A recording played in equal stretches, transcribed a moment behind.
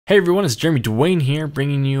Hey everyone, it's Jeremy Dwayne here,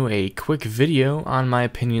 bringing you a quick video on my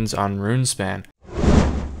opinions on Runespan.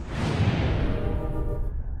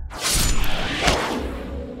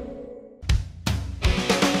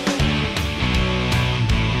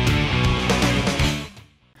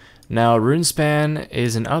 Now, Runespan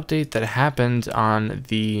is an update that happened on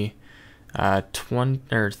the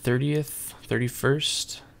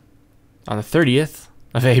 31st, on the 30th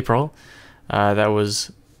of April. That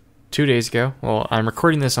was 2 days ago. Well, I'm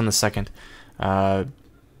recording this on the 2nd.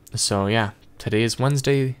 So yeah, today is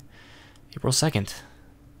Wednesday, April 2nd.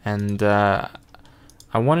 And I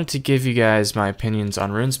wanted to give you guys my opinions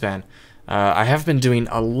on Runespan. I have been doing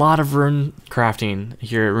a lot of rune crafting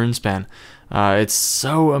here at Runespan. It's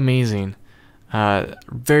so amazing.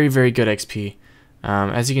 Very, very good XP.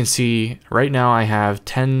 As you can see, right now I have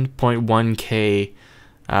 10.1k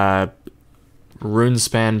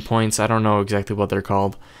Runespan points. I don't know exactly what they're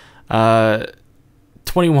called.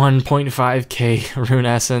 21.5k rune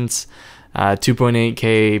essence,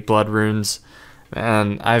 2.8k blood runes,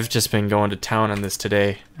 and I've just been going to town on this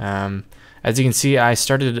today. As you can see, I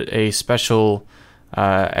started a special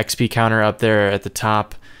XP counter up there at the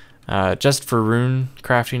top, just for rune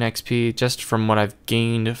crafting XP, just from what I've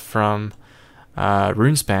gained from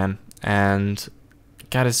Runespan, and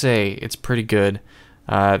gotta say, it's pretty good.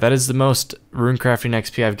 That is the most rune crafting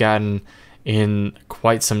XP I've gotten in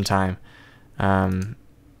quite some time.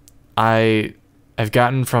 I've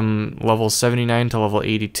gotten from level 79 to level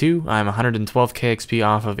 82. I'm 112k XP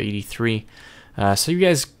off of 83. So you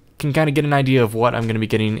guys can kind of get an idea of what I'm going to be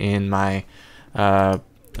getting in my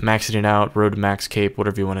maxing it out, road to max cape,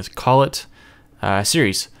 whatever you want to call it,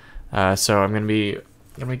 series. So I'm going to be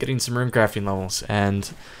getting some rune crafting levels,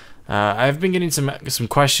 and I've been getting some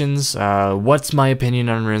questions. What's my opinion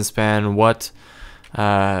on Runespan?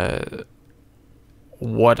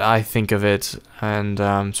 What I think of it, and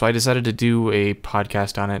so I decided to do a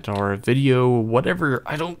podcast on it, or a video, whatever.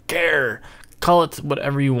 I don't care. Call it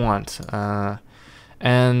whatever you want.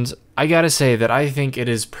 And I gotta say that I think it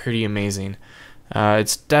is pretty amazing.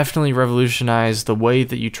 It's definitely revolutionized the way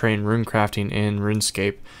that you train rune crafting in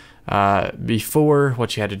RuneScape. Before,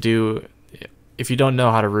 what you had to do, if you don't know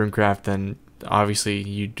how to runecraft, then obviously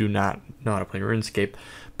you do not know how to play RuneScape.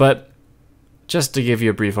 But just to give you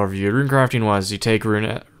a brief overview, runecrafting was you take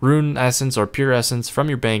rune essence or pure essence from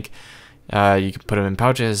your bank, you can put them in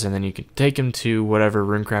pouches, and then you can take them to whatever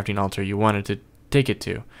runecrafting altar you wanted to take it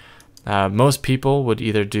to. Most people would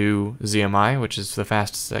either do ZMI, which is the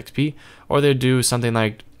fastest XP, or they'd do something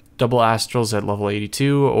like double astrals at level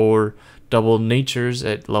 82 or double natures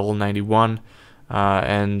at level 91,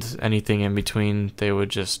 and anything in between, they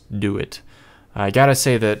would just do it. I gotta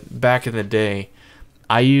say that back in the day,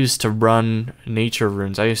 I used to run nature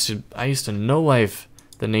runes. I used to no life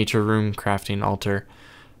the nature rune crafting altar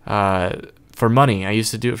for money. I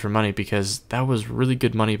used to do it for money because that was really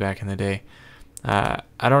good money back in the day.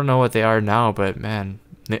 I don't know what they are now, but man,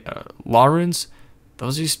 law runes,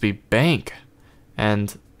 those used to be bank.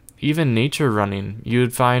 And even nature running, you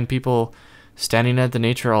would find people standing at the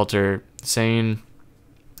nature altar saying,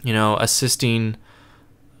 you know, assisting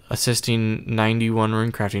 91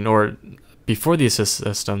 rune crafting, or before the assist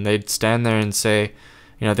system, they'd stand there and say,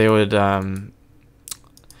 you know, they would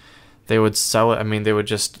sell it. I mean, they would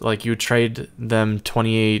just, like, you would trade them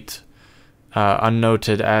 28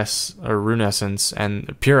 unnoted S or rune essence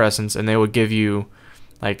and pure essence, and they would give you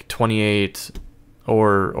like 28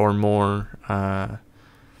 or more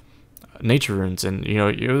nature runes, and you know,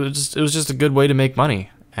 it was just a good way to make money.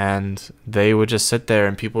 And they would just sit there,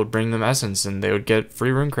 and people would bring them essence, and they would get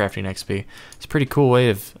free rune crafting XP. It's a pretty cool way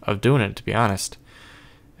of doing it, to be honest.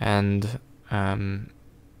 And you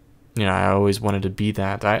know, I always wanted to be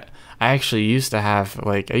that. I actually used to have,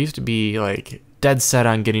 like, I used to be like dead set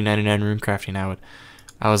on getting 99 rune crafting.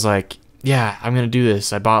 I was like, yeah, I'm gonna do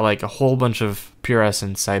this. I bought like a whole bunch of pure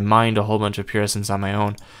essence. I mined a whole bunch of pure essence on my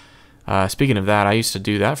own. Speaking of that, I used to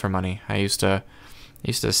do that for money. I used to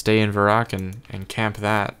stay in Varrock and camp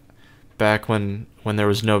that back when there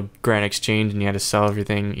was no Grand Exchange and you had to sell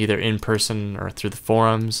everything either in person or through the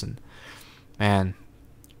forums. And man,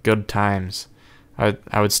 good times.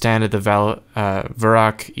 I would stand at the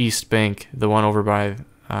Varrock East Bank, the one over by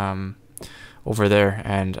over there,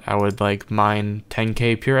 and I would like mine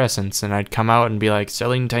 10k pure essence, and I'd come out and be like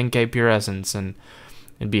selling 10k pure essence, and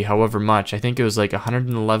it'd be however much. I think it was like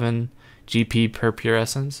 111 GP per pure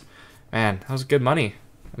essence. Man, that was good money.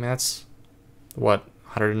 I mean, that's what,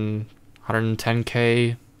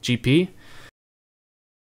 110k GP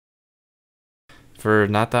for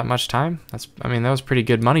not that much time. I mean, that was pretty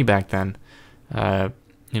good money back then.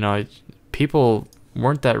 You know, people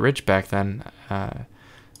weren't that rich back then.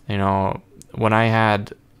 You know, I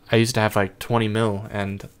used to have like 20 mil,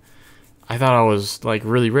 and I thought I was like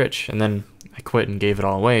really rich, and then I quit and gave it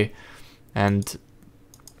all away. And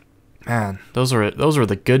man, those were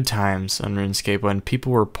the good times on RuneScape when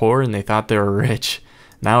people were poor and they thought they were rich.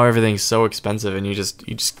 Now everything's so expensive, and you just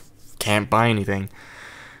can't buy anything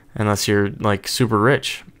unless you're like super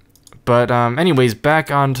rich. But anyways,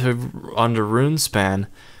 back onto Runespan.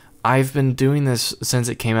 I've been doing this since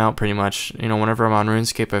it came out, pretty much. You know, whenever I'm on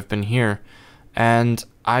RuneScape, I've been here, and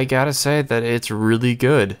I gotta say that it's really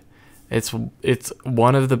good. It's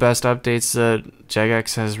one of the best updates that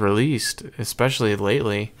Jagex has released, especially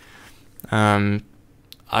lately. I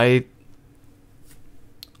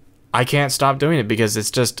can't stop doing it because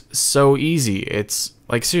it's just so easy. It's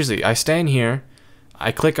like, seriously, I stand here,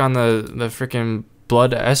 I click on the freaking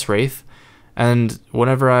Blood S Wraith, and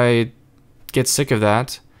whenever I get sick of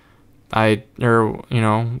that, I'll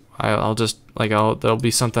just like there'll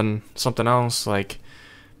be something else, like,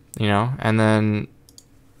 you know, and then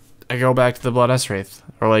I go back to the Blood S Wraith,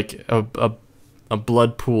 or like a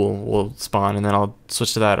blood pool will spawn, and then I'll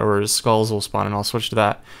switch to that, or skulls will spawn and I'll switch to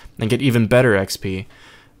that and get even better XP.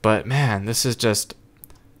 But man, this is just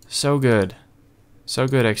so good. So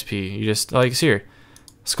good XP. You just, like, here,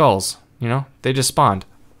 skulls, you know, they just spawned.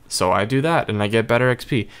 So I do that and I get better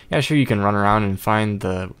XP. Yeah, sure, you can run around and find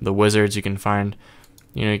the wizards, you can find,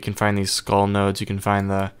 you know, you can find these skull nodes, you can find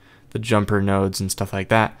the jumper nodes and stuff like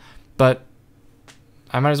that. But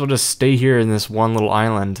I might as well just stay here in this one little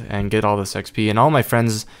island and get all this XP. And all my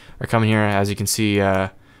friends are coming here, as you can see.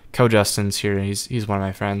 Co-Justin's here. He's one of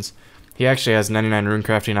my friends. He actually has 99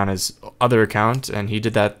 runecrafting on his other account, and he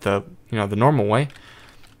did that the normal way.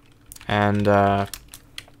 And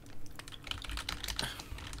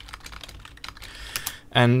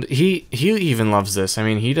he even loves this. I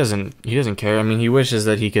mean, he doesn't care. I mean, he wishes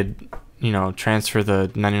that he could, you know, transfer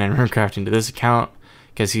the 99 runecrafting to this account,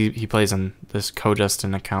 because he plays on this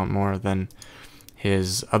Co-Justin account more than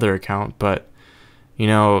his other account. But, you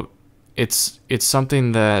know, it's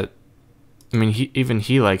something that, I mean,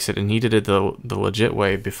 he likes it, and he did it the legit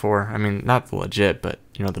way before. I mean, not the legit, but,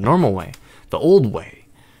 you know, the normal way, the old way,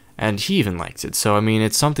 and he even likes it. So I mean,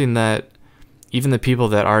 it's something that even the people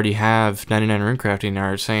that already have 99 runecrafting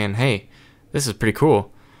are saying, hey, this is pretty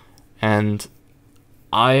cool. And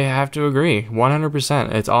I have to agree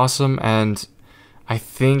 100%. It's awesome. And I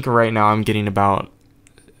think right now I'm getting about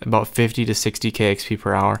 50 to 60k XP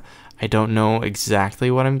per hour. I don't know exactly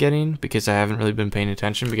what I'm getting because I haven't really been paying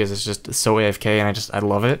attention, because it's just so AFK, and I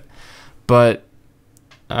love it. But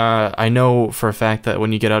I know for a fact that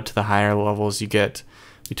when you get up to the higher levels, you get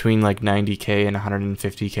between like 90k and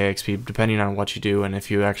 150k XP, depending on what you do and if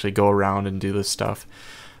you actually go around and do this stuff.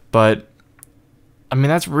 But I mean,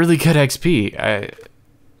 that's really good XP.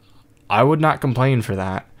 I would not complain for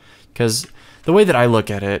that, because the way that I look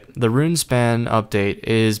at it, the Runespan update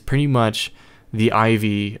is pretty much the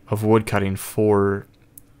Ivy of woodcutting for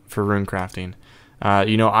runecrafting.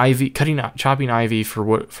 You know, chopping Ivy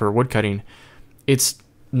for woodcutting, it's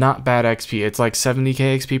not bad XP. It's like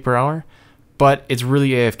 70k XP per hour, but it's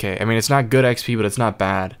really AFK. I mean, it's not good XP, but it's not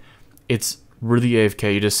bad. It's really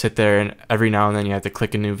AFK. You just sit there, and every now and then you have to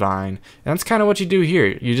click a new vine. And that's kind of what you do here.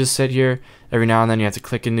 You just sit here, every now and then you have to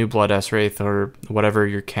click a new Blood S Wraith or whatever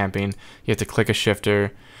you're camping. You have to click a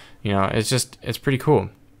shifter. You know, it's pretty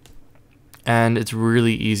cool. And it's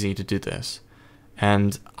really easy to do this.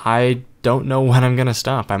 And I don't know when I'm going to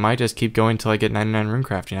stop. I might just keep going till I get 99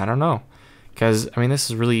 runecrafting. I don't know. Because, I mean, this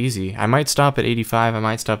is really easy. I might stop at 85. I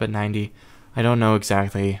might stop at 90. I don't know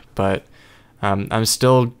exactly. But I'm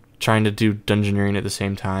still trying to do dungeoneering at the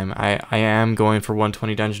same time. I am going for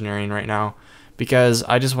 120 dungeoneering right now, because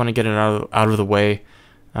I just want to get it out of the way.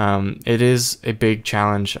 It is a big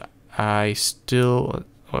challenge. I still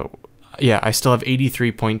have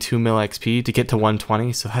 83.2 mil XP to get to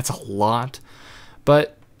 120, so that's a lot.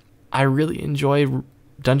 But I really enjoy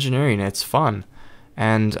dungeoneering. It's fun.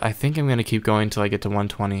 And I think I'm going to keep going till I get to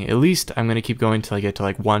 120. At least I'm going to keep going till I get to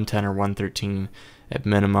like 110 or 113 at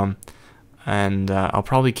minimum. And I'll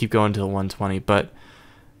probably keep going till 120. But,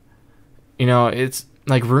 you know, it's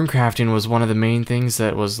like runecrafting was one of the main things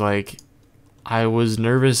that was like, I was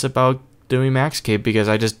nervous about doing max cape, because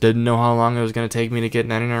I just didn't know how long it was going to take me to get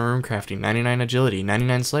 99 runecrafting, 99 agility,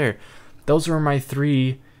 99 slayer. Those were my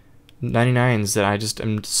 3 99s that I just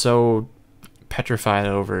am so petrified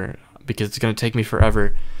over, because it's going to take me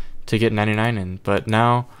forever to get 99 in. But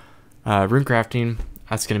now, runecrafting,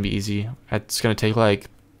 that's going to be easy. It's going to take like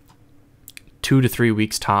 2 to 3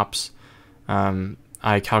 weeks tops.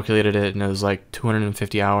 I calculated it, and it was like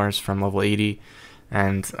 250 hours from level 80,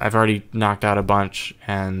 and I've already knocked out a bunch,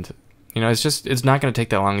 and You know, it's not going to take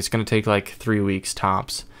that long. It's going to take like 3 weeks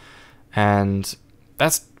tops. And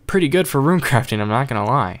that's pretty good for runecrafting, I'm not going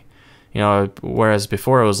to lie. You know, whereas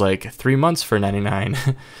before it was like 3 months for 99.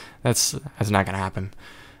 That's not going to happen.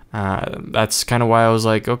 That's kind of why I was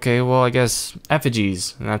like, okay, well, I guess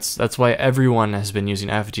effigies. And that's why everyone has been using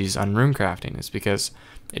effigies on runecrafting, is because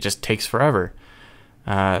it just takes forever.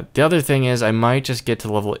 The other thing is I might just get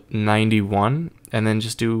to level 91 and then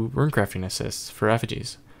just do runecrafting assists for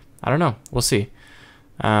effigies. I don't know. We'll see.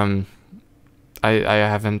 I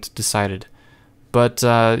haven't decided. But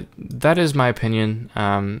that is my opinion.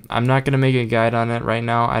 I'm not going to make a guide on it right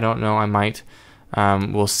now. I don't know. I might.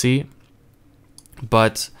 We'll see.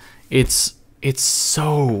 But it's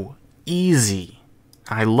so easy.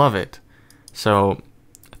 I love it. So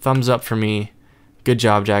thumbs up for me. Good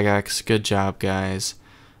job, Jagex. Good job, guys.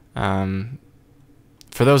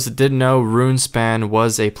 For those that didn't know, Runespan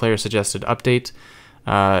was a player-suggested update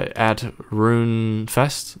at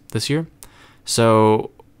RuneFest this year.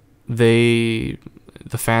 So the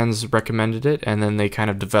fans recommended it, and then they kind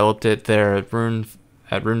of developed it there at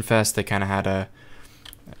RuneFest. They kind of had a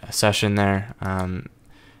session there, and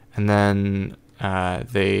then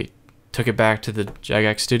they took it back to the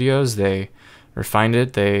Jagex Studios. They refined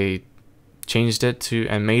it. They changed it to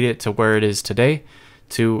and made it to where it is today,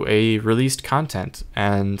 to a released content.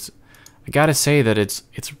 And I gotta say that it's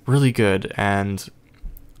really good, and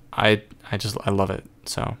I love it.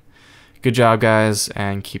 So good job, guys,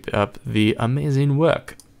 and keep up the amazing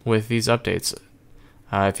work with these updates.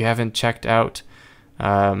 If you haven't checked out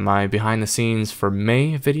my behind the scenes for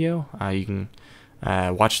May video, you can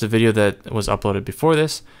watch the video that was uploaded before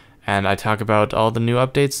this, and I talk about all the new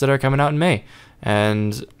updates that are coming out in May.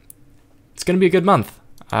 And it's gonna be a good month.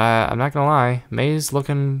 I'm not gonna lie, May's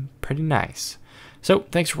looking pretty nice. So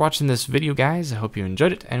thanks for watching this video, guys. I hope you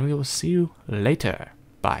enjoyed it, and we will see you later.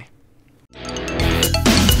 Bye.